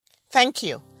Thank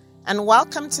you, and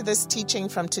welcome to this teaching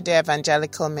from Today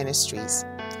Evangelical Ministries.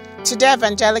 Today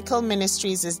Evangelical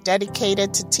Ministries is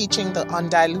dedicated to teaching the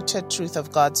undiluted truth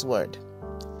of God's Word.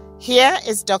 Here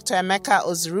is Dr. Emeka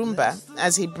Ozurumba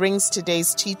as he brings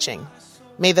today's teaching.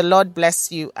 May the Lord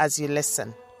bless you as you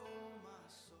listen.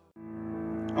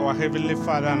 Our Heavenly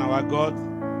Father and our God,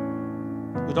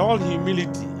 with all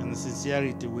humility and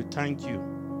sincerity, we thank you.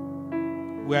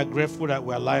 We are grateful that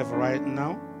we are alive right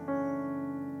now.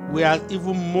 We are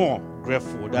even more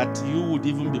grateful that you would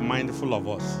even be mindful of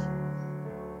us.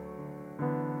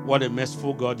 What a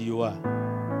merciful God you are.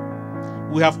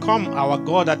 We have come, our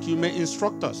God, that you may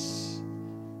instruct us,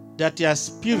 that your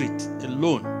Spirit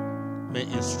alone may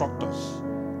instruct us,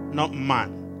 not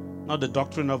man, not the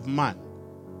doctrine of man,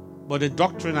 but the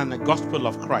doctrine and the gospel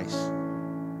of Christ.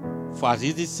 For as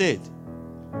it is said,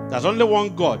 there's only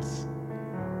one God,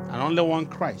 and only one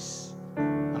Christ,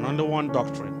 and only one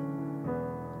doctrine.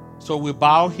 So we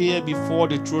bow here before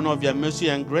the throne of your mercy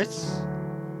and grace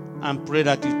and pray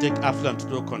that you take absolute and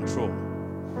total control.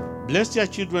 Bless your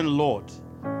children, Lord,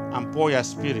 and pour your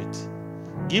Spirit.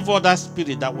 Give us that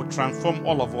Spirit that will transform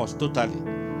all of us totally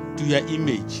to your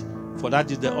image, for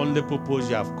that is the only purpose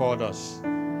you have called us.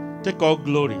 Take all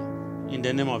glory in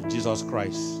the name of Jesus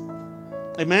Christ.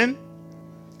 Amen.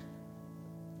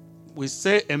 We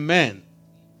say amen.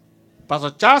 Pastor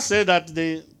Charles said that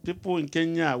the people in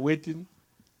Kenya are waiting.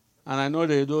 And I know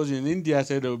that those in India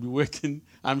said they will be waiting.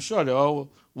 I'm sure they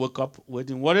all woke up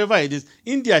waiting. Whatever it is,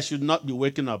 India should not be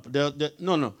waking up.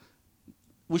 No.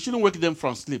 We shouldn't wake them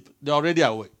from sleep. They're already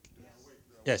awake.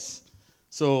 Yes.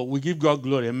 So we give God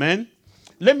glory. Amen.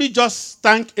 Let me just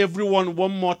thank everyone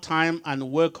one more time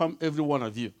and welcome every one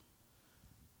of you.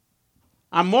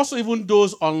 And also even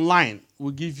those online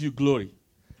will give you glory.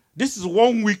 This is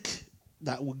 1 week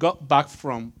that we got back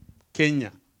from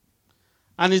Kenya.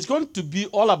 And it's going to be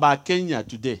all about Kenya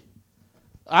today.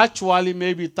 Actually,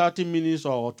 maybe 30 minutes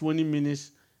or 20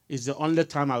 minutes is the only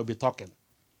time I'll be talking.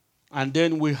 And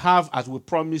then we have, as we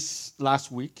promised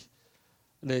last week,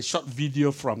 the short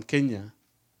video from Kenya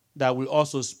that will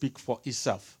also speak for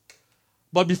itself.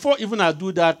 But before even I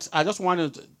do that, I just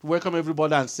wanted to welcome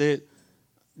everybody and say,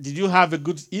 did you have a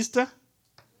good Easter?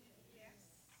 Yes.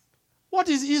 What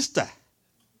is Easter?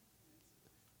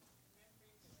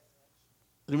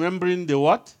 Remembering the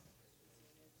what?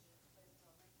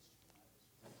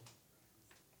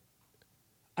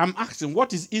 I'm asking,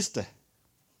 what is Easter?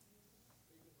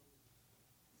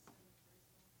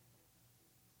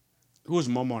 Who's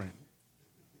murmuring?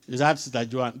 Is that Sister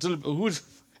Joanne? Who's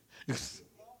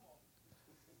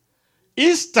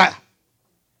Easter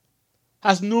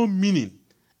has no meaning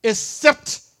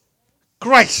except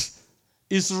Christ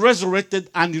is resurrected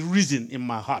and risen in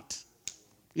my heart.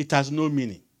 It has no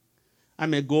meaning. I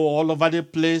may go all over the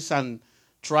place and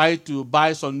try to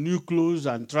buy some new clothes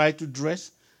and try to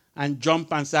dress and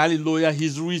jump and say, hallelujah,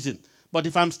 he's risen. But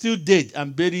if I'm still dead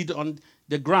and buried on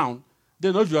the ground,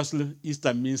 then obviously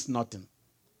Easter means nothing.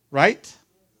 Right?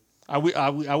 Are we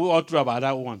all true about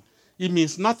that one? It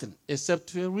means nothing except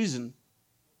to a reason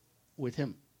with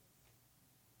him.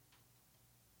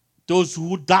 Those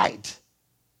who died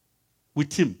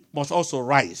with him must also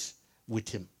rise with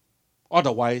him.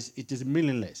 Otherwise, it is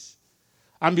meaningless.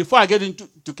 And before I get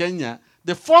into Kenya,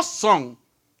 the first song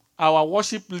our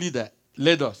worship leader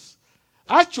led us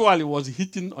actually was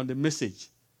hitting on the message.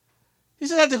 He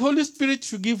said that the Holy Spirit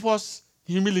should give us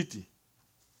humility.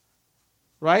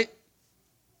 Right?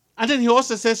 And then he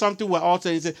also said something we're all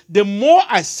saying. He said, the more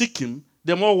I seek him,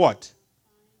 the more what?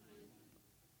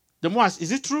 The more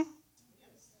is it true?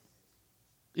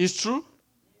 It's true?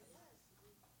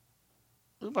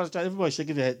 Everybody's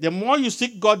shaking their head. The more you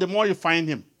seek God, the more you find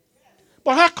him.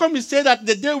 But how come you say that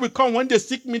the day will come when they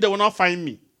seek me, they will not find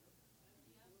me?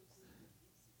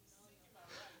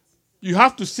 You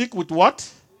have to seek with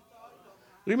what?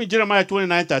 Read me Jeremiah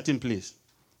 29:13, please.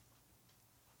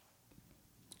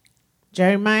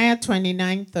 Jeremiah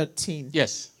 29:13.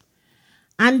 Yes.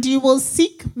 And you will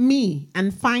seek me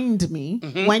and find me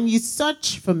when you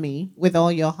search for me with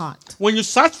all your heart. When you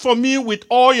search for me with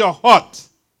all your heart.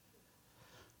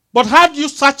 But how do you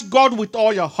search God with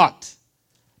all your heart?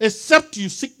 Except you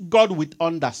seek God with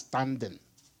understanding.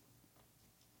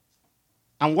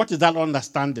 And what is that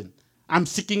understanding? I'm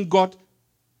seeking God.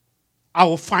 I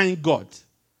will find God.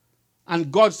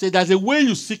 And God said, there's a way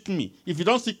you seek me. If you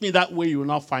don't seek me that way, you will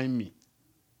not find me.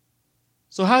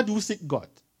 So how do we seek God?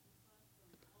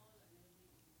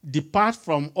 Depart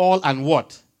from all and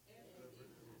what?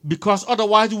 Because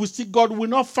otherwise you will seek God, we will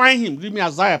not find him. Read me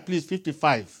Isaiah, please,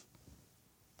 55.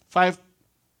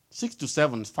 6 to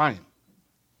 7 is fine.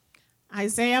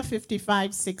 Isaiah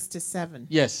 55, 6-7.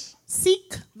 Yes.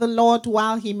 Seek the Lord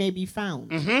while he may be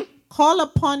found. Call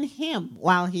upon him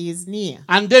while he is near.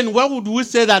 And then what would we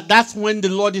say that that's when the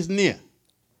Lord is near?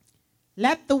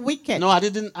 Let the wicked... No, I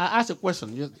didn't. I asked a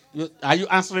question. Are you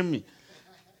answering me?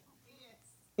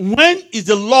 When is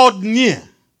the Lord near?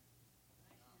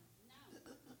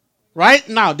 Right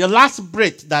now, the last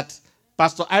breath that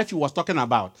Pastor Ivy was talking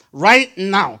about. Right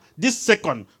now, this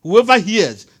second, whoever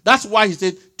hears, that's why he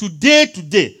said,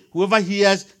 today, whoever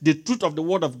hears the truth of the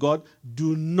word of God,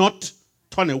 do not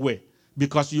turn away,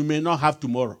 because you may not have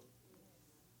tomorrow.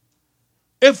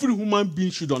 Every human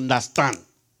being should understand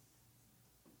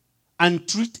and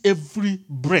treat every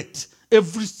breath,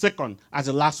 every second as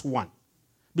the last one.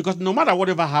 Because no matter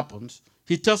whatever happens,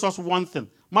 he tells us one thing.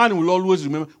 Man will always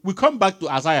remember. We come back to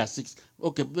Isaiah 6.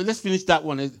 Okay, let's finish that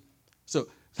one. So,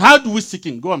 how do we seek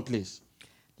him? Go on, please.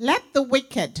 Let the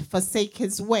wicked forsake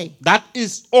his way. That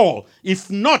is all. If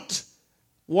not,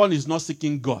 one is not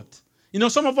seeking God. You know,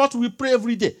 some of us, we pray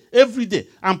every day,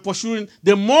 and pursuing.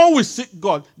 The more we seek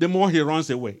God, the more he runs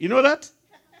away. You know that?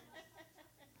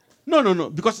 No.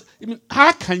 Because,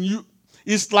 how can you?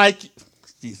 It's like,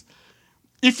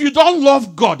 if you don't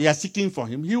love God, you are seeking for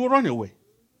him, he will run away.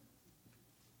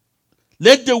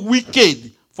 Let the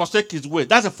wicked forsake his way.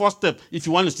 That's the first step if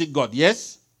you want to seek God.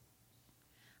 Yes?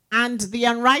 And the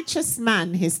unrighteous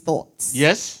man his thoughts.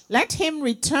 Yes? Let him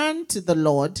return to the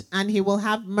Lord, and he will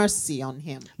have mercy on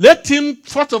him. Let him,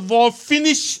 first of all,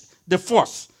 finish the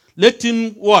first. Let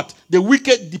him, what? The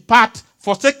wicked depart,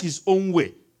 forsake his own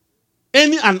way.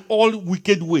 Any and all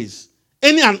wicked ways.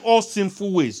 Any and all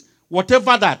sinful ways.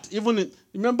 Whatever that.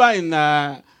 Remember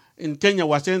in Kenya,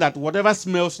 we're saying that whatever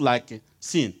smells like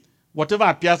sin, whatever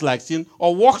appears like sin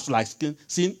or walks like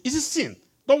sin is a sin.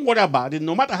 Don't worry about it.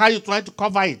 No matter how you try to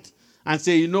cover it and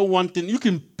say, you know one thing, you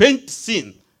can paint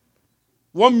sin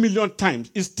 1,000,000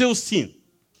 times. It's still sin.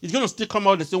 It's going to still come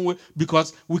out the same way,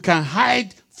 because we can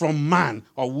hide from man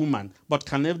or woman. But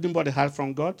can anybody hide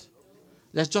from God?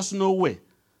 There's just no way.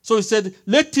 So he said,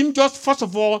 let him just, first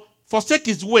of all, forsake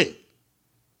his way.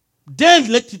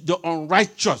 Then let the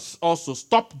unrighteous also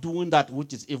stop doing that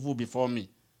which is evil before me.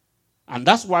 And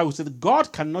that's why we said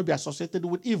God cannot be associated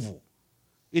with evil.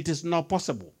 It is not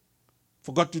possible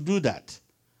for God to do that.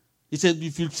 He said,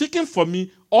 if you're seeking for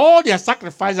me, all their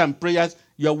sacrifice and prayers,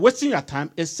 you're wasting your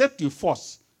time, except you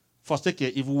forsake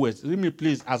your evil ways. Read me,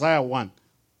 please, Isaiah 1,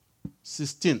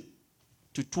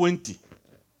 16-20.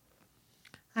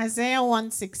 Isaiah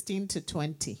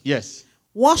 1:16-20. Yes.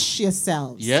 Wash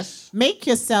yourselves. Yes. Make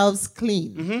yourselves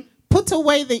clean. Put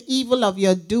away the evil of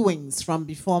your doings from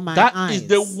before my eyes. That is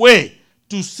the way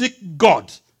to seek God.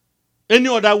 Any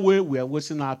other way, we are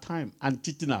wasting our time and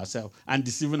cheating ourselves and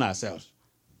deceiving ourselves.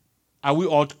 Are we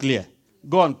all clear?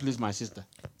 Go on, please, my sister.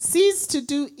 Cease to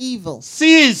do evil.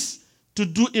 Cease to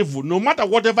do evil, no matter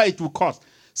whatever it will cost.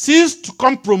 Cease to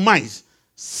compromise.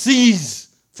 Cease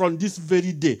from this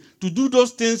very day to do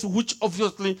those things which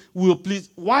obviously will please.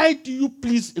 Why do you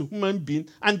please a human being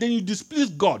and then you displease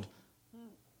God?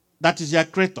 That is your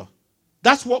creator.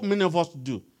 That's what many of us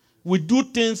do. We do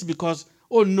things because,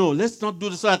 oh no, let's not do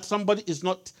this so that somebody is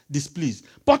not displeased.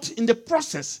 But in the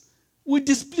process, we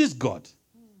displease God.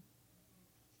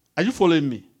 Are you following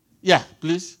me? Yeah,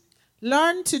 please.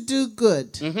 Learn to do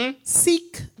good.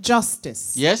 Seek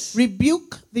justice. Yes.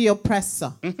 Rebuke the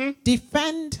oppressor.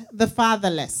 Defend the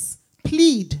fatherless.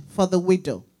 Plead for the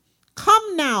widow.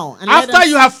 Come now and after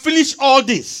you have finished all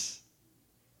this.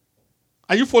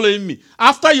 Are you following me?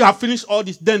 After you have finished all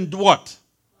this, then do what?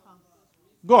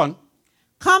 Go on.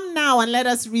 Come now and let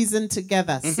us reason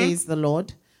together, says the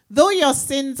Lord. Though your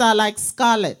sins are like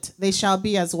scarlet, they shall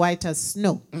be as white as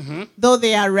snow. Though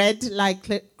they are red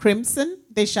like crimson,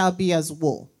 they shall be as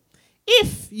wool.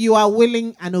 If you are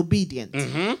willing and obedient,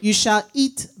 you shall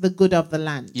eat the good of the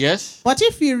land. Yes. But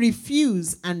if you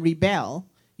refuse and rebel,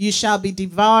 you shall be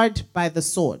devoured by the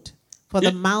sword. For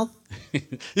the mouth...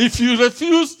 If you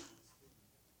refuse,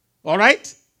 all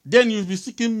right, then you'll be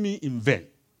seeking me in vain.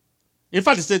 In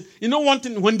fact, he said, you know one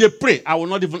thing, when they pray, I will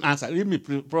not even answer. Read me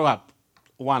Proverbs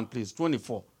 1, please,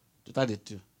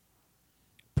 24-32.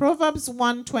 Proverbs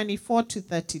 1,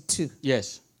 24-32.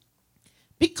 Yes.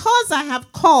 Because I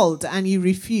have called and you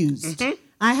refused,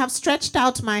 I have stretched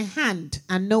out my hand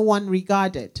and no one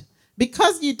regarded.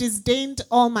 Because you disdained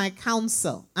all my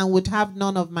counsel and would have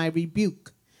none of my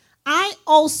rebuke, I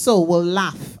also will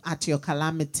laugh at your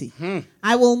calamity.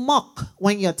 I will mock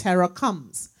when your terror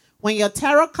comes. When your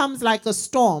terror comes like a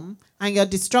storm and your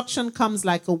destruction comes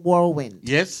like a whirlwind.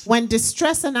 Yes. When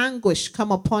distress and anguish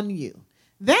come upon you,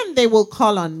 Then they will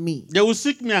call on me. They will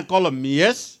seek me and call on me,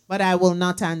 yes? But I will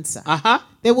not answer. Uh-huh.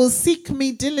 They will seek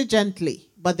me diligently,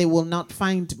 but they will not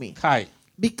find me. Hi.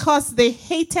 Because they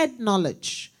hated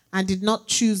knowledge and did not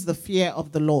choose the fear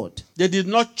of the Lord. They did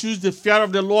not choose the fear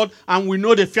of the Lord, and we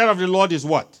know the fear of the Lord is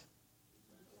what?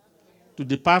 To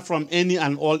depart from any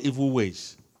and all evil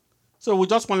ways. So we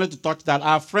just wanted to touch that.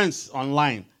 Our friends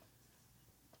online,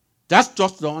 that's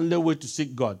just the only way to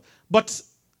seek God. But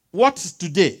what's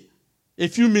today? A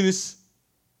few minutes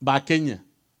by Kenya.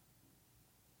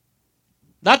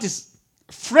 That is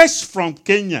fresh from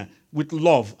Kenya with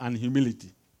love and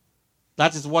humility.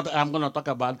 That is what I'm going to talk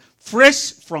about.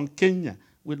 Fresh from Kenya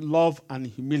with love and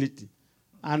humility.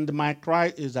 And my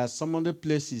cry is that some of the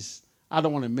places, I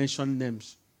don't want to mention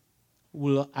names,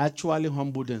 will actually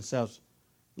humble themselves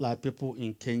like people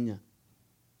in Kenya.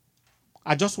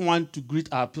 I just want to greet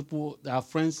our people, our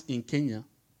friends in Kenya.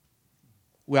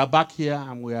 We are back here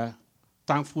and we are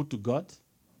thankful to God.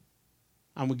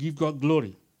 And we give God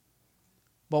glory.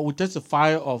 But we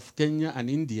testify of Kenya and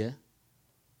India,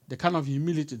 the kind of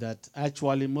humility that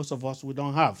actually most of us, we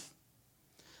don't have.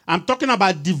 I'm talking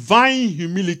about divine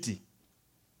humility.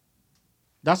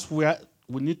 That's where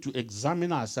we need to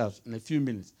examine ourselves in a few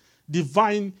minutes.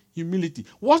 Divine humility.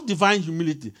 What's divine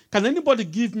humility? Can anybody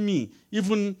give me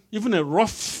even a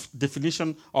rough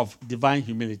definition of divine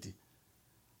humility?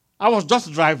 I was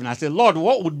just driving. I said, Lord,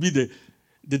 what would be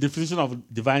the definition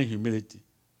of divine humility?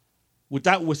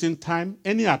 Without wasting time,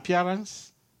 any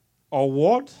appearance or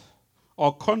word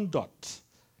or conduct.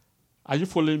 Are you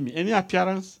following me? Any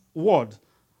appearance, word,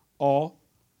 or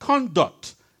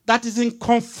conduct that is in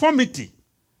conformity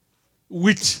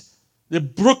with the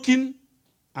broken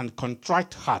and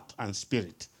contrite heart and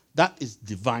spirit. That is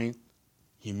divine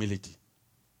humility.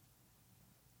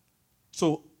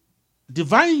 So,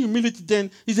 divine humility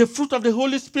then is a fruit of the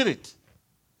Holy Spirit.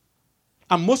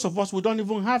 And most of us, we don't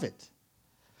even have it.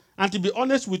 And to be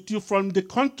honest with you, from the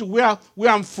country where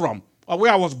I'm from, or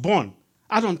where I was born,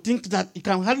 I don't think that you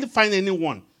can hardly find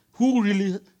anyone who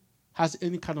really has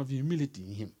any kind of humility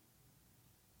in him.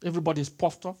 Everybody is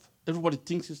puffed off. Everybody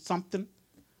thinks it's something.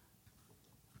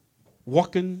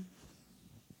 Walking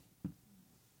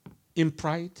in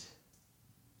pride.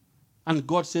 And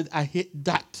God said, I hate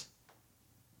that.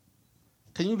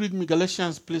 Can you read me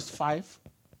Galatians, please, 5,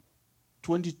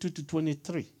 22 to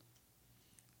 23?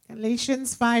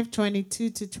 Galatians 5, 22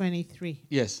 to 23.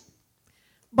 Yes.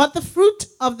 But the fruit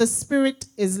of the Spirit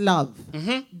is love,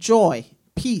 joy,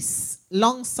 peace,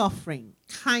 long-suffering,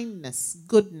 kindness,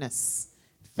 goodness,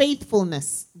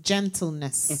 faithfulness,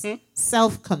 gentleness,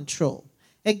 self-control.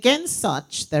 Against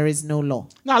such, there is no law.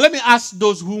 Now, let me ask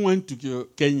those who went to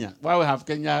Kenya. Why we have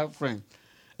Kenya friends.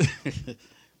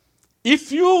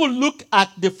 If you look at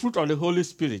the fruit of the Holy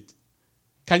Spirit,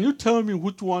 can you tell me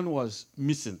which one was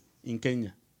missing in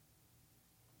Kenya?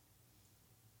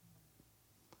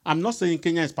 I'm not saying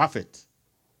Kenya is perfect.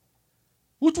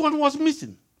 Which one was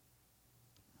missing?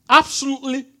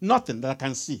 Absolutely nothing that I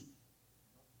can see.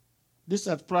 This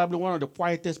is probably one of the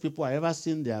quietest people I've ever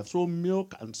seen. They are so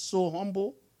meek and so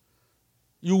humble.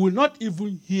 You will not even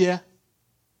hear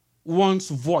one's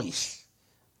voice.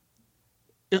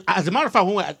 As a matter of fact,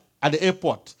 when we were at the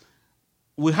airport,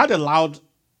 we had a loud,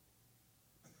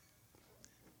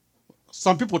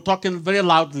 some people talking very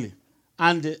loudly.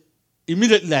 And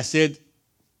immediately I said,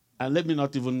 and let me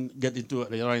not even get into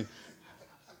it.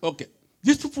 Okay.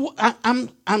 These people,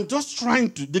 I'm just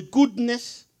trying to, the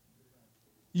goodness,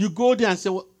 you go there and say,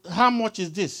 well, how much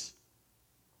is this?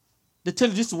 They tell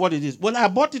you this is what it is. Well, I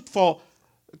bought it for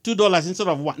 $2 instead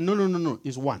of $1. No,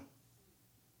 it's $1.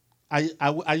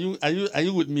 Are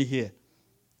you with me here?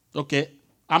 Okay.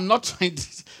 I'm not trying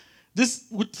this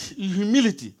with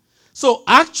humility. So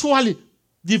actually,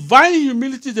 divine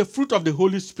humility is the fruit of the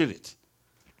Holy Spirit.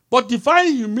 But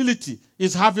divine humility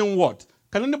is having what?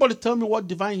 Can anybody tell me what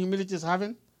divine humility is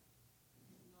having?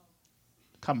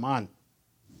 Come on.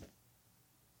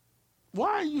 Why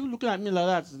are you looking at me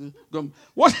like that?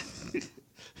 What?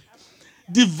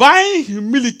 Divine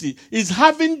humility is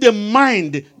having the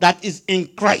mind that is in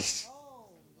Christ.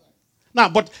 Now,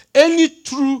 but any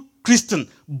true Christian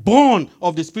born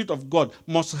of the Spirit of God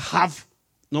must have,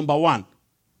 number one,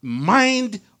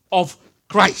 mind of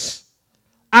Christ.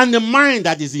 And the mind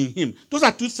that is in him. Those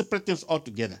are two separate things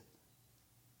altogether.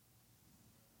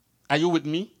 Are you with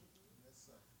me? Yes,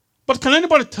 sir. But can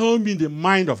anybody tell me the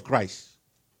mind of Christ?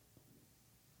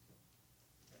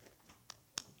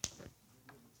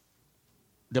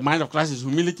 The mind of Christ is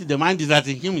humility. The mind that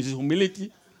in him is humility.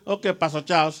 Okay, Pastor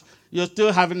Charles, you're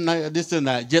still having this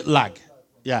jet lag.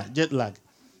 Yeah, jet lag.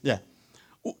 Yeah.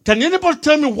 Can anybody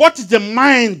tell me what is the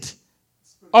mind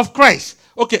of Christ.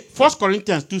 Okay, 1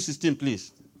 Corinthians 2:16,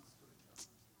 please.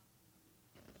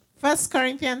 1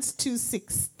 Corinthians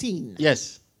 2:16.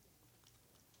 Yes.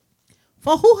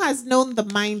 For who has known the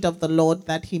mind of the Lord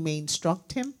that he may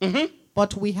instruct him? Mm-hmm.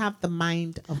 But we have the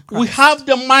mind of Christ. We have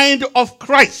the mind of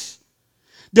Christ.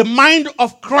 The mind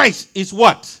of Christ is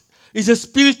what? Is a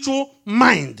spiritual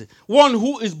mind. One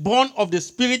who is born of the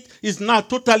Spirit is now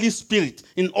totally spirit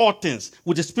in all things.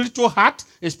 With a spiritual heart,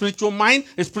 a spiritual mind,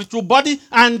 a spiritual body,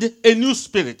 and a new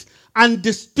spirit. And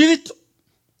the spirit,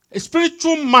 a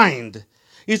spiritual mind,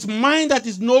 is mind that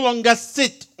is no longer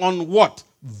set on what?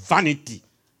 Vanity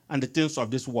and the things of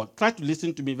this world. Try to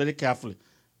listen to me very carefully.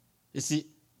 You see,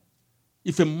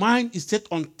 if a mind is set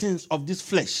on things of this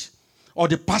flesh or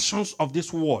the passions of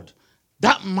this world,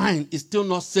 that mind is still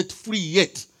not set free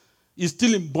yet. It's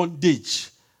still in bondage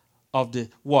of the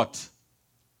what?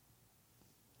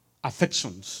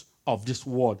 Affections of this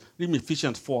world. Read me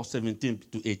Ephesians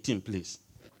 4:17 to 18, please.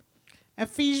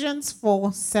 Ephesians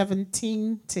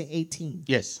 4:17 to 18.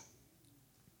 Yes.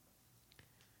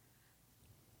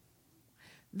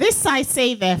 This I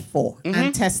say, therefore,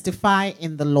 and testify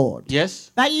in the Lord,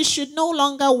 Yes. that you should no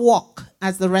longer walk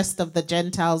as the rest of the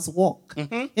Gentiles walk,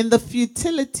 in the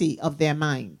futility of their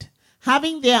mind,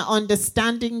 having their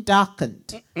understanding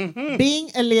darkened, being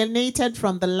alienated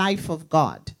from the life of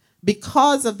God,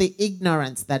 because of the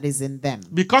ignorance that is in them.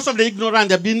 Because of the ignorance,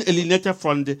 they're being alienated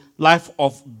from the life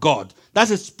of God. That's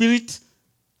the spirit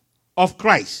of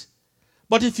Christ.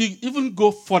 But if you even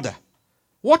go further,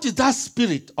 what is that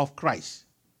spirit of Christ?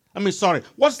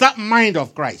 What's that mind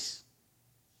of Christ?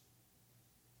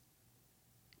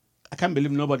 I can't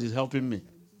believe nobody's helping me.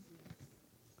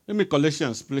 Read me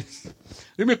Colossians, please.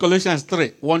 Read me Colossians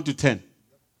 3, 1 to 10.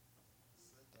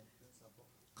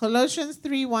 Colossians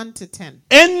 3, 1 to 10.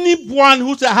 Anyone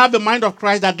who shall have the mind of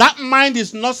Christ, that mind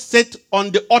is not set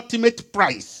on the ultimate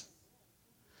price.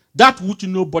 That which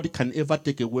nobody can ever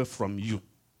take away from you.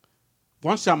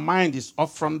 Once your mind is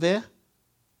off from there,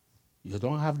 you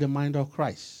don't have the mind of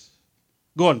Christ.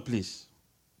 Go on, please.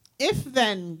 If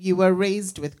then you were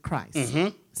raised with Christ,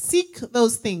 seek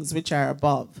those things which are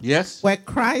above, Yes. where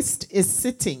Christ is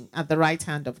sitting at the right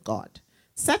hand of God.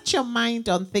 Set your mind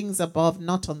on things above,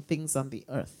 not on things on the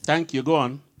earth. Thank you. Go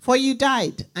on. For you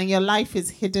died, and your life is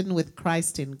hidden with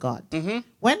Christ in God.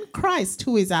 When Christ,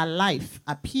 who is our life,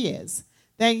 appears,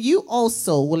 then you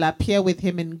also will appear with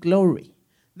him in glory.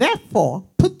 Therefore,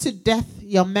 put to death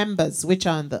your members which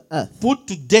are on the earth. Put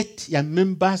to death your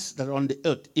members that are on the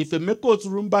earth. If Emeka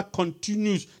Ozurumba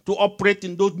continues to operate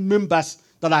in those members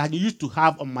that I used to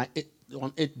have on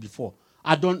earth before,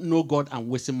 I don't know God. I'm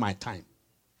wasting my time.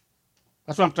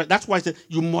 That's what I'm trying. That's why I said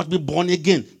you must be born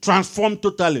again, transformed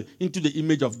totally into the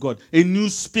image of God. A new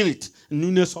spirit, a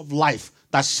newness of life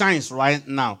that shines right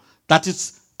now. That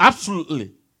is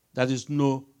absolutely, there is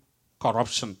no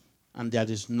corruption and there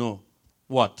is no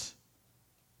what?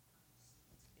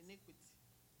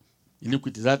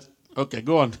 Iniquity. Is that okay?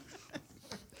 Go on.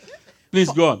 Please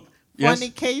go on. Yes.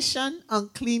 Fornication,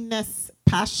 uncleanness,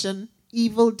 passion,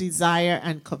 evil desire,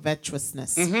 and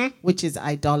covetousness, which is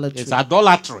idolatry. It's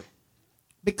idolatry.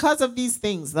 Because of these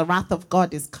things, the wrath of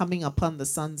God is coming upon the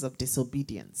sons of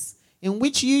disobedience, in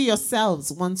which you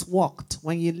yourselves once walked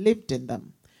when you lived in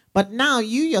them. But now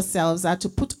you yourselves are to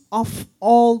put off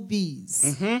all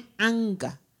these: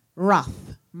 anger,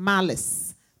 wrath,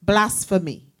 malice,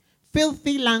 blasphemy,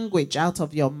 filthy language out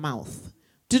of your mouth.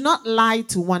 Do not lie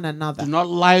to one another. Do not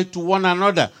lie to one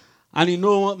another. And you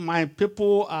know, my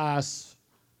people are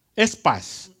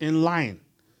experts in lying.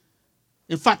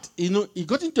 In fact, it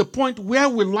got into a point where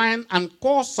we lie and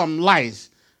call some lies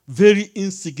very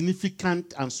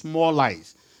insignificant and small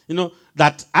lies.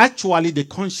 That actually the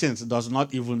conscience does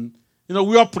not even,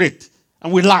 we operate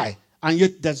and we lie. And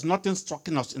yet there's nothing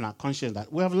striking us in our conscience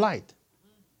that we have lied.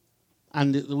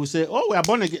 And we say, oh, we are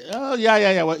born again. Oh,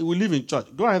 yeah. We live in church.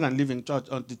 Go ahead and live in church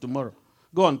until tomorrow.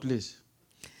 Go on, please.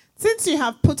 Since you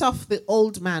have put off the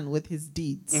old man with his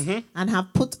deeds and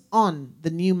have put on the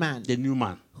new man. The new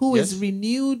man. Who is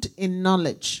renewed in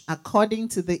knowledge according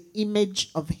to the image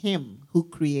of him who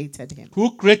created him.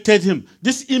 Who created him?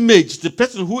 This image, the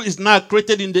person who is now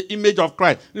created in the image of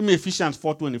Christ. Read me Ephesians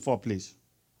 4:24, please.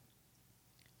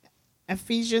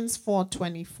 Ephesians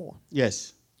 4:24.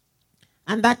 Yes.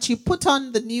 And that you put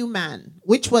on the new man,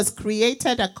 which was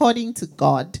created according to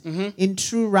God in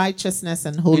true righteousness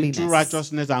and holiness. In true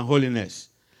righteousness and holiness.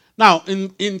 Now,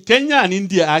 in Kenya and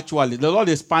India, actually, the Lord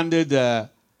expanded,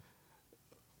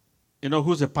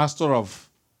 who's the pastor of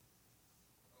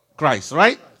Christ,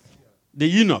 right? The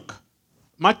eunuch.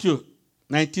 Matthew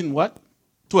 19 what?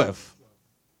 12.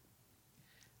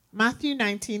 Matthew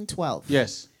 19:12.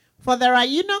 Yes. For there are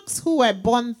eunuchs who were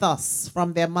born thus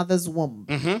from their mother's womb.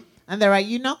 And there are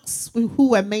eunuchs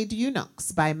who were made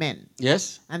eunuchs by men.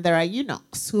 Yes. And there are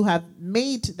eunuchs who have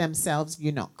made themselves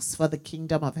eunuchs for the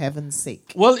kingdom of heaven's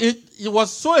sake. Well, it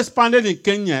was so expanded in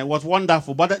Kenya. It was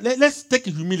wonderful. But let's take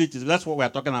humility. That's what we're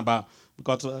talking about.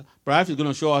 Because perhaps he's going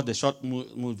to show us the short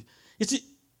movie. You see,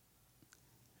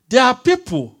 there are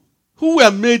people who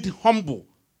were made humble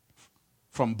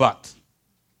from birth.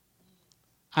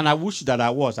 And I wish that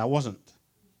I wasn't.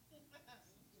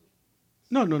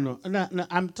 No.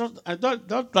 I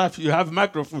don't laugh. You have a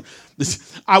microphone.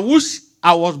 I wish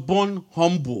I was born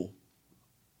humble.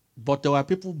 But there were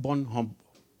people born humble.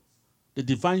 The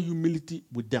divine humility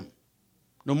with them.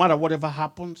 No matter whatever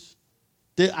happens,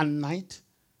 day and night.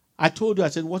 I told you, I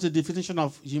said, what's the definition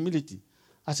of humility?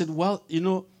 I said, well,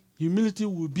 humility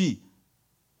will be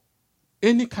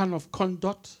any kind of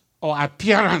conduct or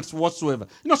appearance whatsoever.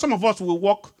 Some of us will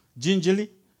walk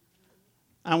gingerly.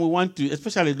 And we want to,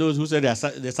 especially those who say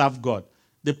they serve God.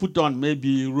 They put on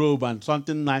maybe a robe and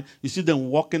something nice. You see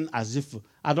them walking as if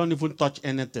I don't even touch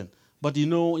anything. But you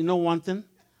know one thing?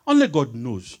 Only God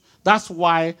knows. That's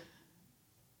why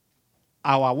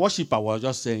our worshiper was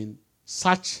just saying,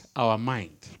 search our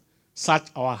mind, search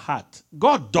our heart.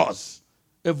 God does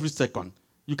every second.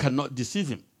 You cannot deceive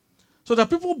him. So the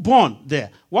people born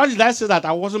there. Why did I say that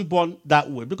I wasn't born that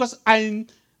way? Because I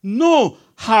know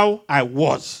how I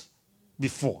was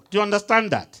before. Do you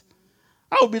understand that?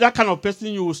 I would be that kind of person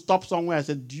you will stop somewhere and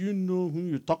say, do you know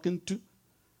whom you're talking to?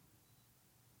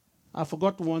 I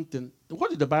forgot one thing.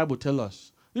 What did the Bible tell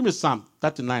us? Give me Psalm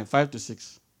 39,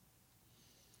 5-6.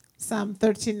 Psalm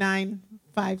 39,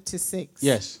 5-6.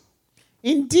 Yes.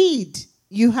 Indeed,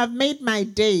 you have made my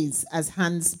days as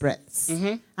hand's breadths,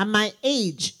 and my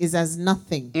age is as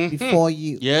nothing before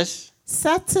you. Yes.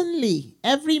 Certainly,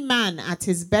 every man at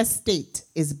his best state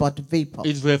is but vapor.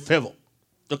 It's very favor.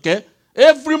 Okay?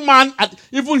 Every man at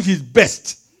even his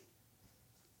best.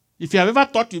 If you have ever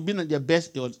thought you've been at your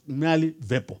best, it was merely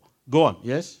vapor. Go on,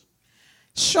 yes?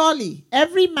 Surely,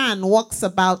 every man walks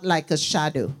about like a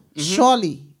shadow.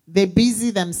 Surely, they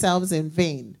busy themselves in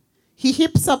vain. He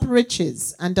heaps up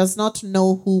riches and does not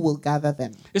know who will gather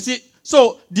them. You see,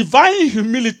 so divine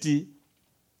humility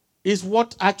is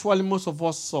what actually most of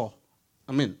us saw.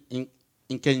 In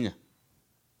Kenya.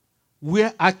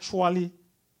 We're actually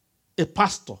a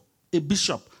pastor, a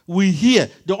bishop. We hear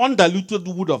the undiluted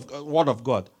word of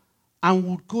God and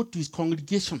would go to his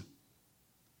congregation.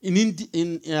 In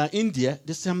India,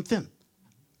 the same thing.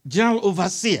 General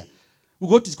overseer will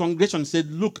go to his congregation and say,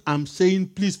 look, I'm saying,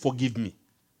 please forgive me.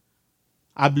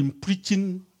 I've been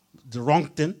preaching the wrong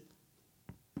thing.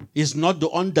 It's not the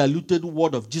undiluted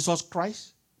word of Jesus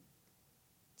Christ.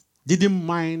 Didn't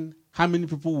mind how many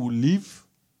people will live.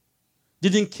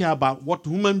 Didn't care about what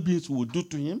human beings will do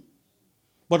to him.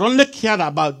 But only cared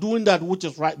about doing that which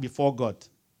is right before God.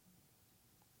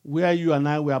 Where you and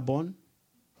I were born,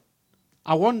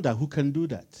 I wonder who can do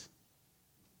that.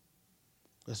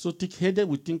 We're so thick-headed,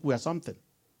 we think we are something.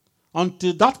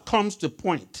 Until that comes to the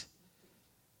point.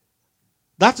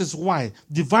 That is why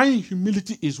divine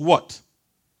humility is what?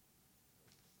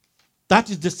 That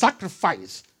is the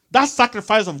sacrifice. That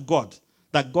sacrifice of God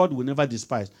that God will never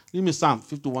despise. Give me Psalm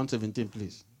 51:17,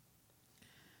 please.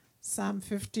 Psalm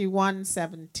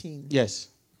 51:17. Yes.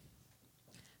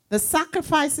 The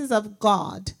sacrifices of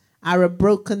God are a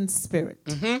broken spirit,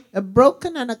 a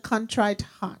broken and a contrite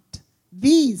heart.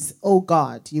 These, O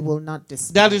God, you will not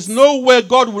despise. There is no way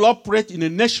God will operate in a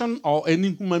nation or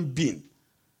any human being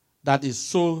that is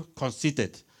so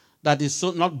conceited, that is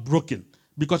so not broken.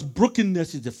 Because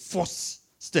brokenness is the first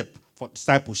step for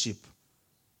discipleship.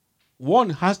 One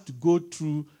has to go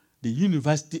through the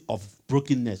university of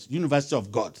brokenness, university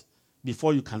of God,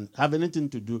 before you can have anything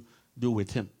to do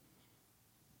with him.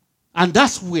 And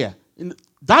that's where, in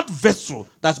that vessel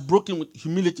that's broken with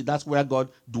humility, that's where God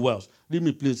dwells. Read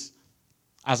me, please,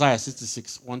 Isaiah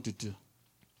 66, 1-2.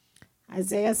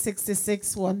 Isaiah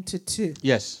 66, 1-2.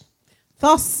 Yes.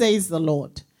 Thus says the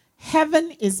Lord,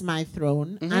 heaven is my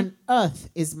throne, and earth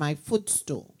is my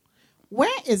footstool. Where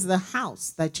is the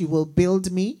house that you will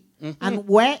build me? And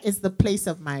where is the place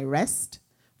of my rest?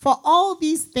 For all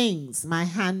these things my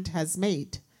hand has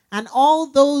made, and all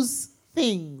those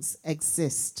things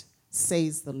exist,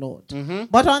 says the Lord.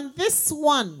 But on this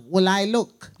one will I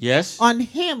look. Yes. On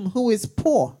him who is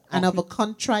poor and of a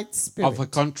contrite spirit. Of a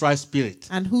contrite spirit.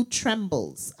 And who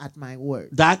trembles at my word.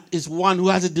 That is one who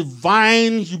has a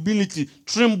divine humility,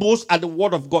 trembles at the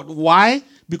word of God. Why?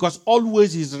 Because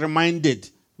always he's reminded.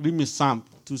 Read me Psalm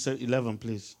 2:11,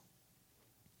 please.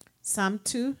 Psalm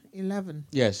 2:11.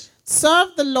 Yes.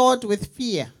 Serve the Lord with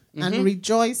fear and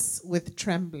rejoice with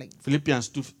trembling. Philippians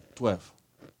 2:12.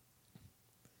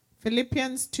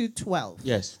 Philippians 2:12.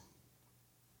 Yes.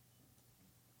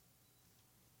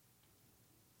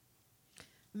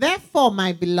 Therefore,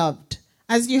 my beloved,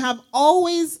 as you have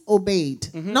always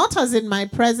obeyed, not as in my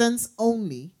presence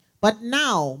only, but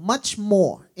now much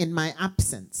more in my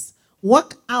absence,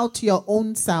 work out your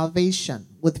own salvation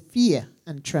with fear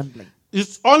and trembling.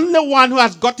 It's only one who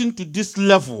has gotten to this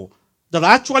level that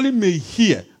actually may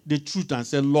hear the truth and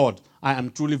say, Lord, I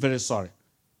am truly very sorry,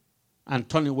 and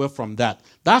turn away from that.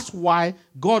 That's why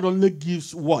God only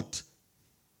gives what?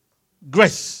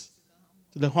 Grace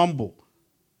to the humble.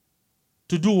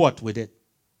 To do what with it?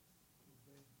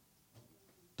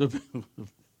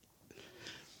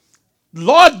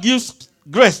 Lord gives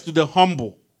grace to the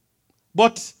humble,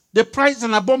 but the pride is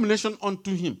an abomination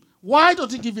unto him. Why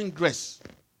don't he give him grace?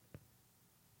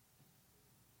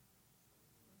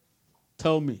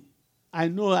 Tell me. I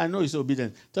know he's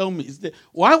obedient. Tell me.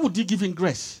 Why would he give him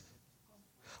grace?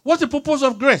 What's the purpose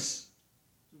of grace?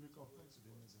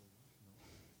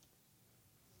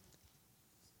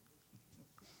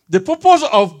 The purpose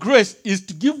of grace is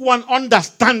to give one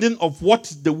understanding of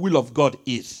what the will of God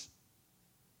is.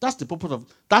 That's the purpose of,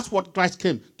 that's what Christ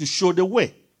came to show the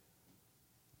way.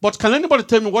 But can anybody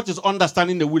tell me what is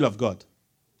understanding the will of God?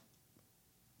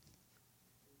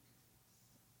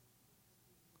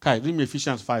 Okay, read me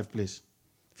Ephesians 5, please.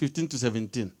 15 to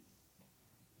 17.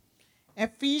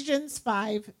 Ephesians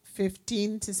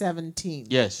 5:15 to 17.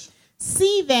 Yes.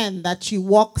 See then that you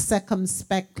walk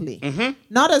circumspectly,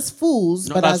 not as fools,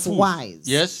 but as wise.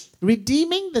 Yes.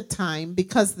 Redeeming the time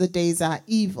because the days are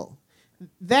evil.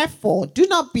 Therefore, do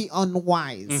not be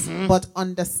unwise, but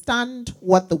understand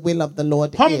what the will of the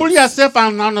Lord is. Humble yourself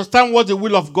and understand what the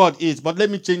will of God is. But let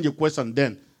me change the question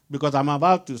then, because I'm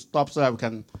about to stop so that we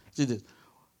can see this.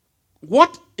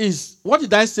 What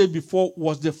did I say before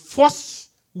was the first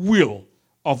will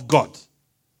of God?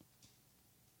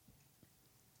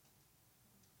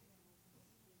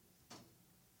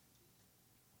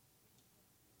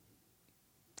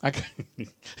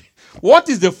 What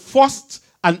is the first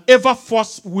and ever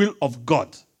first will of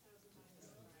God?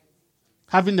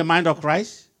 Having the mind of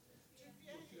Christ?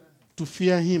 To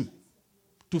fear him.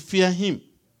 To fear him.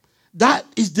 That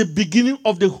is the beginning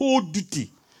of the whole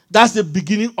duty. That's the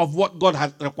beginning of what God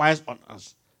has requires on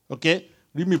us. Okay?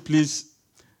 Read me please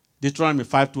Deuteronomy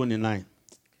 5:29.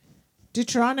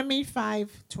 Deuteronomy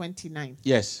 5:29.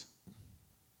 Yes.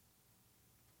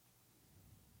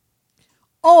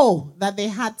 Oh, that they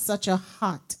had such a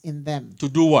heart in them. To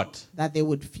do what? That they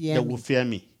would fear me. They would fear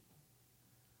me.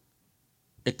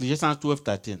 Ecclesiastes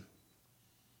 12:13.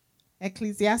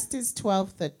 Ecclesiastes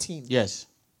 12:13. Yes.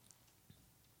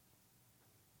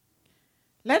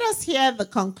 Let us hear the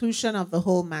conclusion of the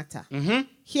whole matter.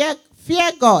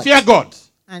 Fear God. Fear God.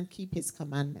 And keep his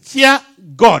commandments. Fear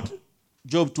God.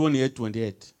 Job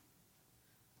 28:28.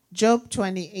 Job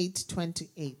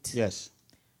 28:28. Yes.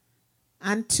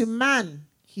 And to man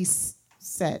he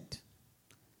said,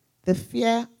 the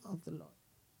fear of the Lord.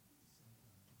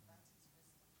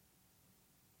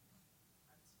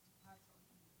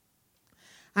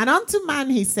 And unto man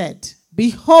he said,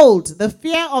 behold, the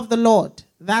fear of the Lord,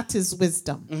 that is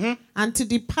wisdom. And to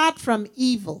depart from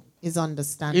evil is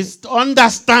understanding. It's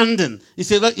understanding. He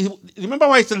said, remember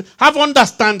why he said, have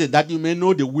understanding that you may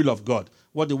know the will of God,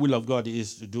 what the will of God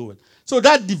is to do with. So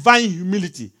that divine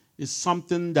humility is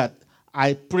something that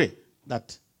I pray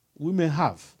that we may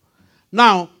have.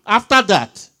 Now, after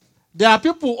that, there are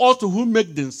people also who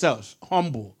make themselves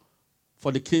humble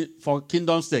for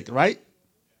kingdom's sake, right?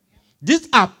 These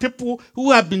are people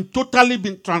who have been totally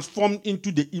transformed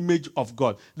into the image of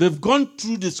God. They've gone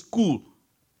through the school,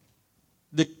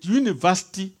 the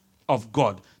university of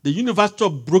God, the university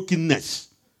of brokenness,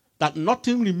 that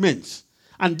nothing remains.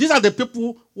 And these are the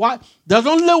people, the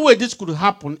only way this could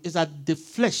happen is that the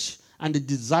flesh and the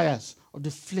desires of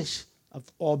the flesh have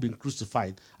all been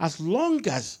crucified. As long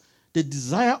as the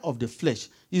desire of the flesh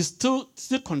is still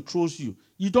controls you,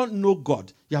 you don't know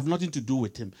God. You have nothing to do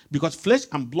with him. Because flesh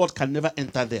and blood can never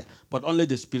enter there, but only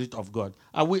the Spirit of God.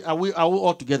 Are we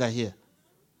all together here?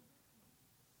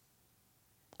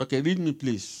 Okay, read me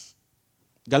please.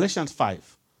 Galatians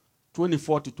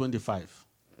 5:24 to 25.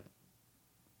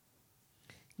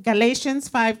 Galatians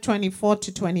 5:24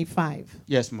 to 25.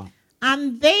 Yes, ma'am.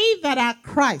 And they that are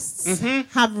Christ's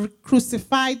have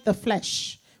crucified the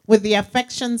flesh with the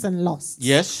affections and lusts.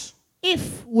 Yes.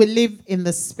 If we live in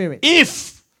the Spirit.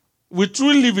 If we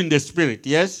truly live in the Spirit,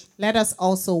 yes. Let us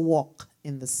also walk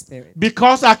in the Spirit.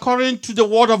 Because according to the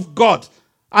word of God,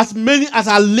 as many as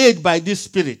are led by this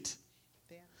Spirit,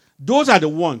 Those are the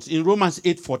ones in Romans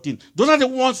 8:14. Those are the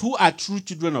ones who are true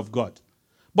children of God.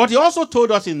 But he also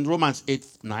told us in Romans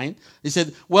 8:9, he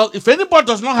said, well, if anybody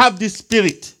does not have this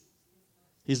spirit,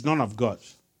 he's none of God.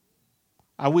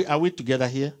 Are we together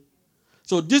here?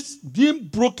 So this being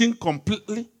broken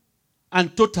completely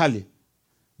and totally,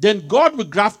 then God will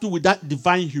graft you with that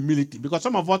divine humility. Because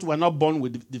some of us were not born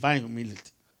with divine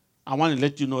humility. I want to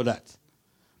let you know that.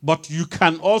 But you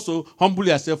can also humble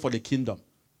yourself for the kingdom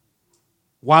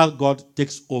while God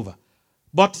takes over.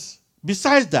 But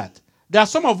besides that, there are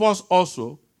some of us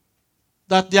also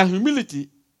that their humility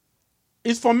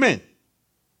is for men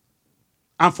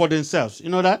and for themselves. You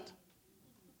know that?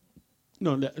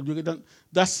 No,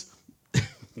 that's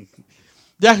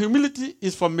their humility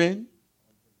is for men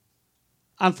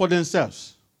and for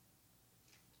themselves.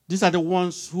 These are the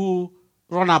ones who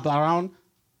run up around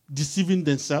deceiving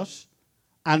themselves.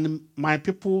 And my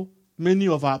people, many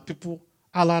of our people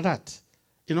are like that.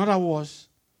 In other words,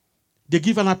 they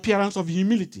give an appearance of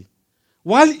humility,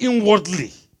 while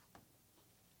inwardly,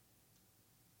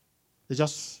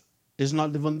 it's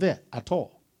not even there at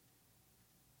all.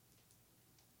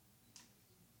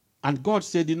 And God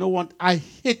said, you know what? I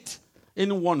hate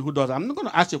anyone who does that. I'm not going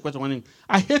to ask you a question.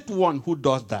 I hate one who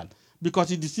does that because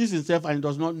he deceives himself and he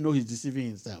does not know he's deceiving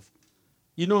himself.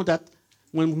 You know that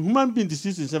when a human being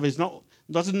deceives himself,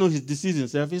 doesn't know he's deceiving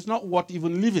himself, he's not worth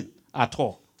even living at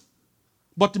all.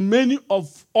 But many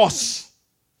of us,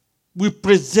 we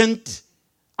present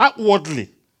outwardly,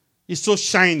 it's so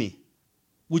shiny.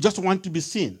 We just want to be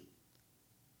seen.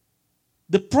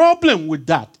 The problem with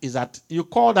that is that you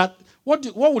call that, what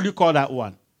will you call that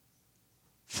one?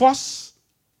 False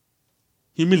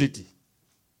humility.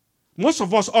 Most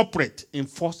of us operate in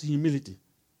false humility.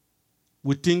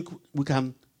 We think we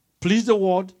can please the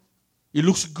world. It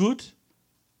looks good.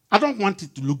 I don't want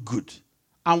it to look good.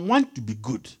 I want to be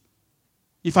good.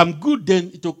 If I'm good,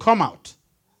 then it will come out.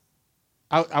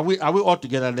 Are we all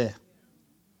together there?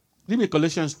 Read me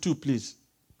Colossians 2, please.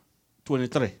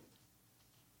 23.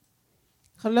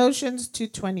 Colossians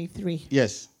 2:23.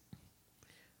 Yes.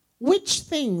 Which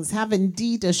things have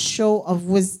indeed a show of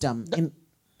wisdom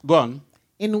Go on.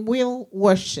 in will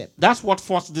worship. That's what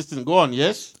forced this thing. Go on,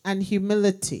 yes. And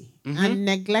humility and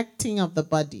neglecting of the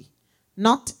body,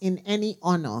 not in any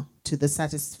honor to the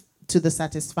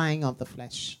satisfying of the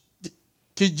flesh.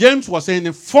 King James was saying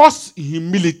in false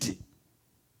humility.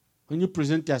 When you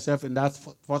present yourself in that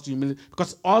false humility,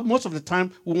 because most of the time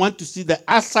we want to see the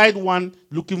outside one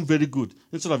looking very good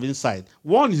instead of inside.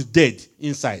 One is dead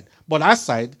inside, but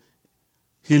outside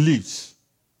he lives.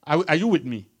 Are you with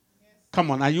me? Yes.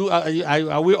 Come on,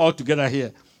 are we all together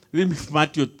here? Read me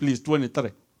Matthew, please,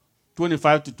 23,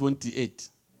 25 to 28.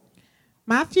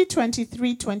 Matthew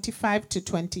 23, 25 to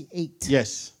 28.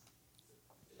 Yes.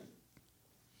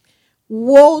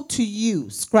 Woe to you,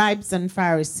 scribes and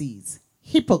Pharisees,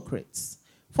 hypocrites!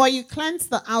 For you cleanse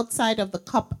the outside of the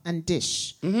cup and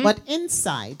dish, but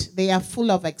inside they are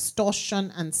full of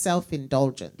extortion and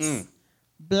self-indulgence.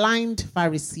 Blind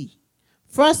Pharisee,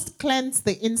 first cleanse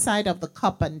the inside of the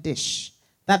cup and dish,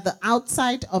 that the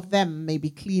outside of them may be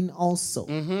clean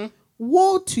also.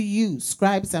 Woe to you,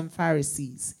 scribes and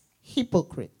Pharisees,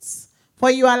 hypocrites!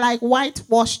 For you are like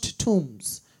whitewashed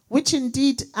tombs, which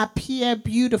indeed appear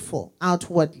beautiful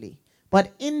outwardly,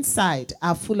 but inside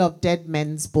are full of dead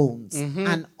men's bones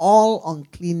and all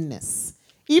uncleanness.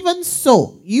 Even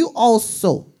so, you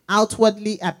also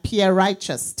outwardly appear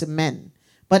righteous to men,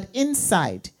 but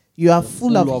inside you are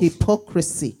full of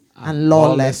hypocrisy and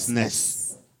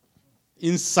lawlessness.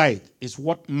 Inside is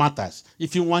what matters.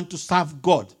 If you want to serve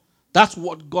God, that's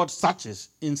what God searches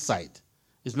inside.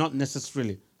 It's not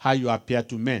necessarily how you appear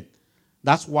to men.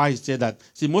 That's why he said that.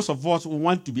 See, most of us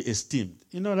want to be esteemed.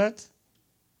 You know that?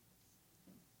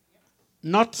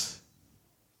 Not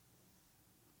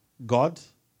God,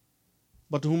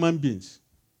 but human beings.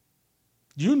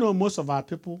 Do you know most of our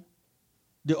people,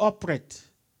 they operate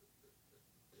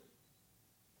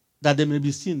that they may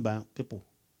be seen by people.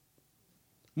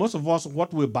 Most of us,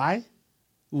 what we buy,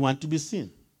 we want to be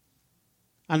seen.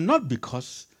 And not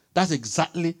because that's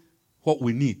exactly what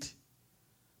we need,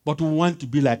 but we want to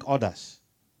be like others.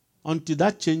 Until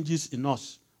that changes in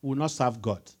us, we will not serve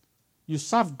God. You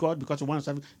serve God because you want to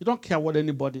serve Him. You don't care what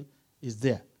anybody is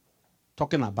there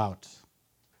talking about.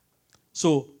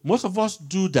 So most of us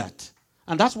do that.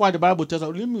 And that's why the Bible tells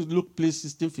us, let me look, please,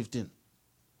 16:15.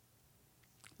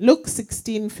 Luke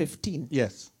 16:15.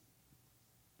 Yes.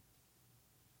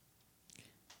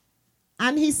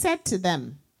 And he said to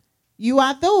them, you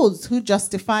are those who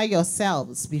justify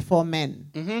yourselves before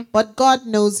men, but God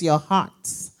knows your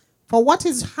hearts. For what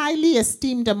is highly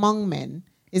esteemed among men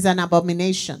is an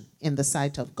abomination in the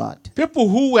sight of God. People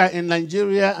who were in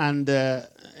Nigeria and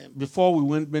before we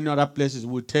went many other places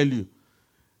will tell you,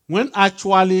 when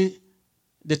actually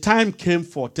the time came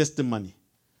for testimony,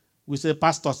 we say,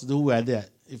 pastors who were there,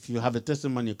 if you have a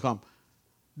testimony, come.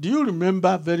 Do you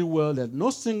remember very well that no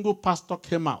single pastor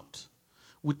came out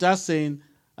without saying,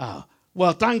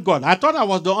 well, thank God. I thought I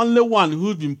was the only one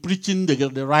who'd been preaching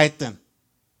the right thing.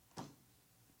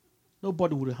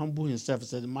 Nobody would humble himself and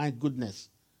say, my goodness,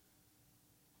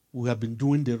 we have been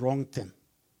doing the wrong thing.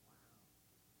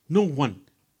 No one,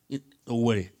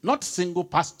 not a single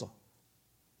pastor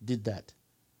did that.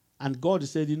 And God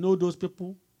said, you know those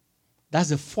people? That's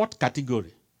the fourth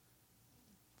category.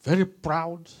 Very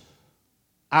proud,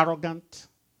 arrogant,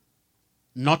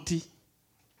 naughty,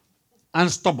 and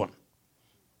stubborn.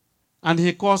 And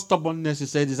he calls stubbornness, he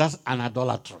said, that's an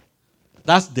idolatry.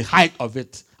 That's the height of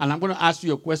it. And I'm going to ask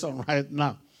you a question right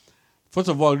now. First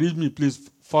of all, read me, please,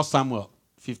 1 Samuel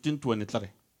 15:23.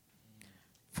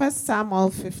 1 Samuel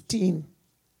 15:23.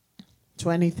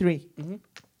 Mm-hmm.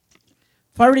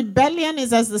 For rebellion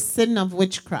is as the sin of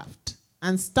witchcraft,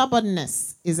 and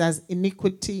stubbornness is as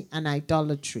iniquity and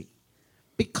idolatry.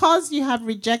 Because you have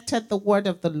rejected the word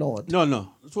of the Lord.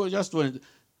 No. So just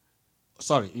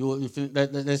sorry,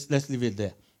 let's leave it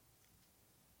there.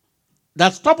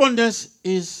 That stubbornness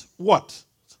is what?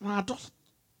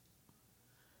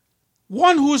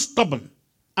 One who is stubborn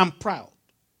and proud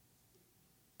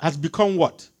has become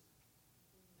what?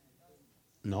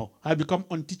 No, has become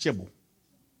unteachable.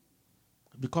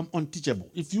 Become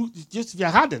unteachable. If you're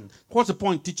hardened, what's the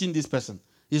point teaching this person?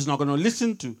 He's not going to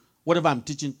listen to whatever I'm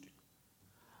teaching.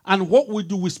 And what we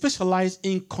do, we specialize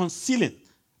in concealing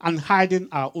and hiding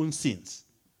our own sins.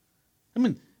 I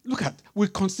mean, look at, we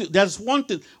conceal. There's one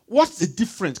thing. What's the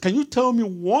difference? Can you tell me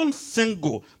one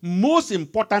single, most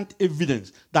important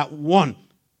evidence that one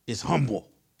is humble?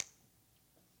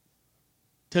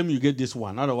 Tell me you get this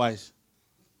one. Otherwise,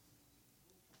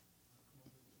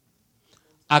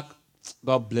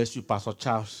 God bless you, Pastor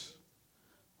Charles.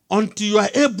 Until you are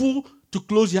able to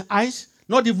close your eyes,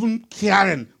 not even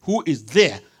caring who is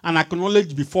there, and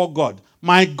acknowledge before God,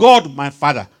 my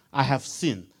Father, I have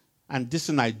sinned, and this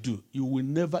thing I do, you will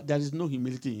never, there is no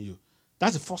humility in you.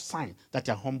 That's the first sign that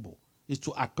you're humble, is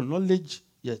to acknowledge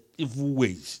your evil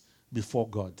ways before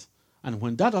God. And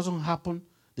when that doesn't happen,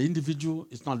 the individual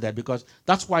is not there, because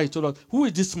that's why he told us, who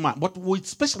is this man? But we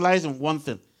specialize in one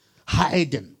thing,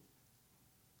 hiding.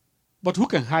 But who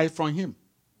can hide from him?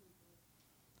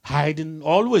 Hiding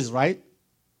always, right?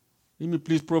 Let me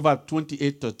please Proverbs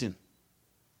 28:13.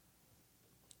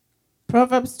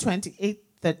 Proverbs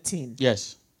 28:13.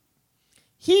 Yes.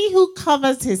 He who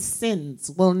covers his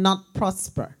sins will not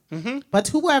prosper, but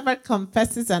whoever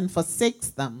confesses and forsakes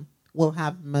them will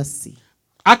have mercy.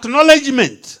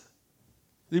 Acknowledgement.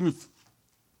 Let me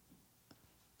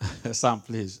Psalm,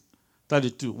 please.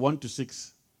 32,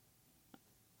 1-6.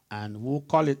 And we'll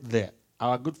call it there.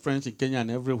 Our good friends in Kenya and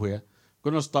everywhere,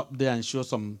 going to stop there and show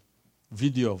some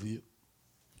video of you.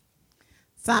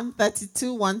 Psalm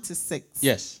 32, 1-6.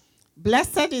 Yes.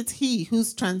 Blessed is he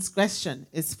whose transgression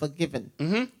is forgiven,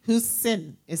 whose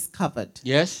sin is covered.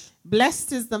 Yes.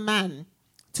 Blessed is the man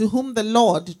to whom the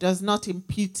Lord does not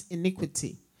impute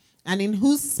iniquity, and in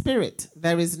whose spirit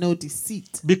there is no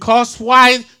deceit. Because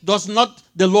why does not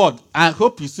the Lord, I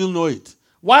hope you still know it,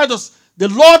 why does the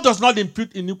Lord does not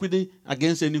impute iniquity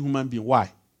against any human being?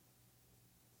 Why?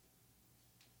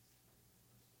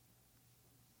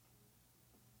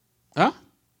 Huh?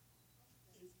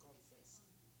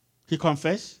 He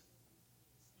confessed?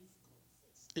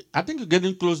 I think you're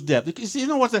getting close there. Because you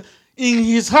know what? In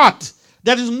his heart,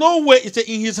 there is no way. It's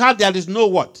in his heart there is no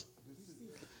what?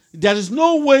 There is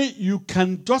no way you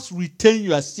can just retain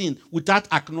your sin without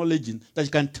acknowledging that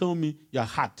you can tell me your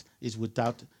heart is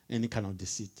without any kind of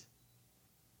deceit.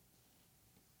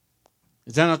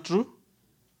 Is that not true?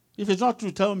 If it's not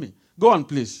true, tell me. Go on,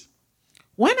 please.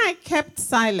 When I kept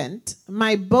silent,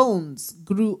 my bones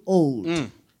grew old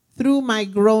through my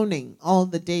groaning all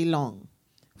the day long.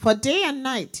 For day and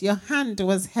night your hand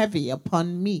was heavy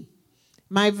upon me.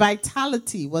 My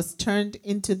vitality was turned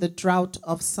into the drought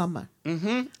of summer.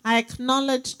 I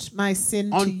acknowledged my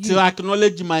sin to you. Until I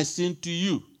acknowledge my sin to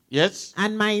you. Yes?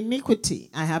 And my iniquity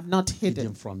I have not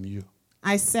hidden from you.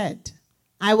 I said,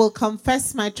 I will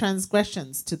confess my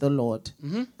transgressions to the Lord,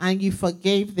 and you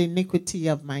forgave the iniquity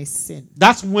of my sin.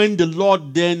 That's when the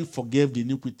Lord then forgave the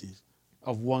iniquities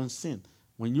of one's sin.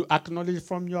 When you acknowledge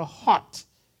from your heart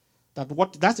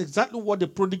that's exactly what the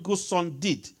prodigal son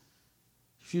did.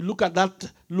 If you look at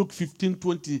that, Luke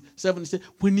 15:27, it says,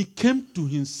 when he came to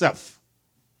himself,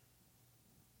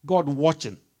 God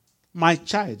watching, my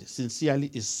child sincerely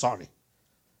is sorry.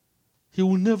 He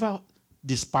will never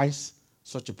despise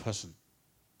such a person.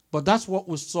 But that's what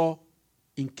we saw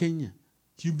in Kenya.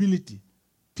 Humility.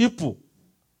 People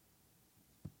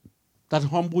that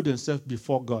humble themselves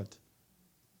before God.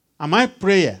 And my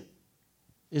prayer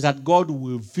is that God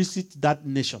will visit that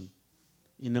nation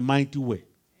in a mighty way.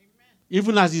 Amen.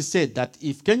 Even as he said that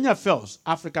if Kenya fails,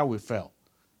 Africa will fail.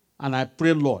 And I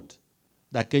pray, Lord,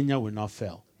 that Kenya will not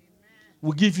fail. Amen.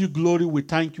 We give you glory. We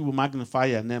thank you. We magnify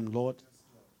your name, Lord,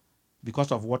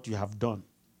 because of what you have done.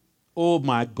 Oh,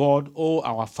 my God, oh,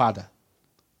 our Father,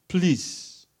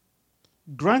 please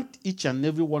grant each and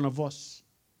every one of us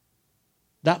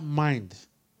that mind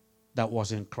that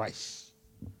was in Christ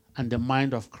and the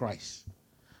mind of Christ.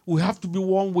 We have to be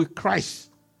one with Christ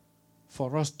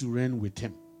for us to reign with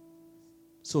him.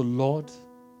 So, Lord,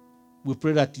 we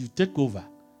pray that you take over.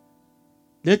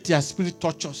 Let your spirit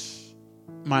touch us,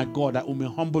 my God, that we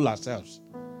may humble ourselves,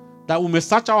 that we may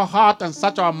search our heart and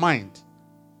search our mind.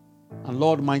 And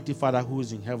Lord, mighty Father who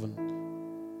is in heaven,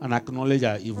 and acknowledge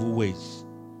our evil ways.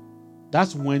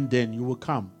 That's when then you will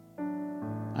come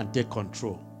and take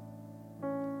control.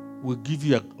 We give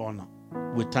you honor.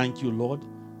 We thank you, Lord.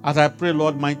 As I pray,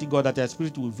 Lord, mighty God, that your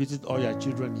spirit will visit all your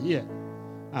children here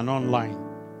and online.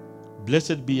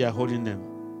 Blessed be your holy name.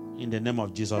 In the name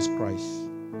of Jesus Christ.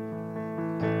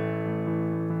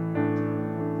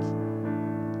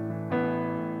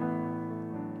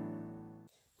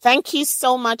 Thank you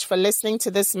so much for listening to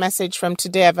this message from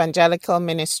Today Evangelical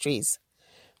Ministries.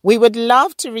 We would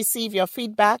love to receive your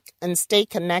feedback and stay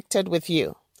connected with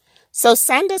you. So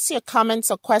send us your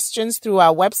comments or questions through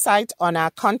our website on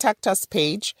our Contact Us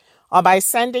page or by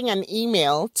sending an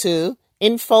email to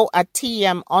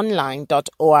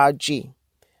info@temonline.org.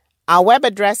 Our web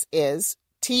address is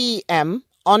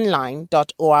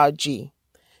temonline.org.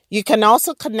 You can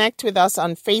also connect with us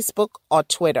on Facebook or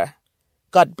Twitter.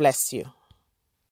 God bless you.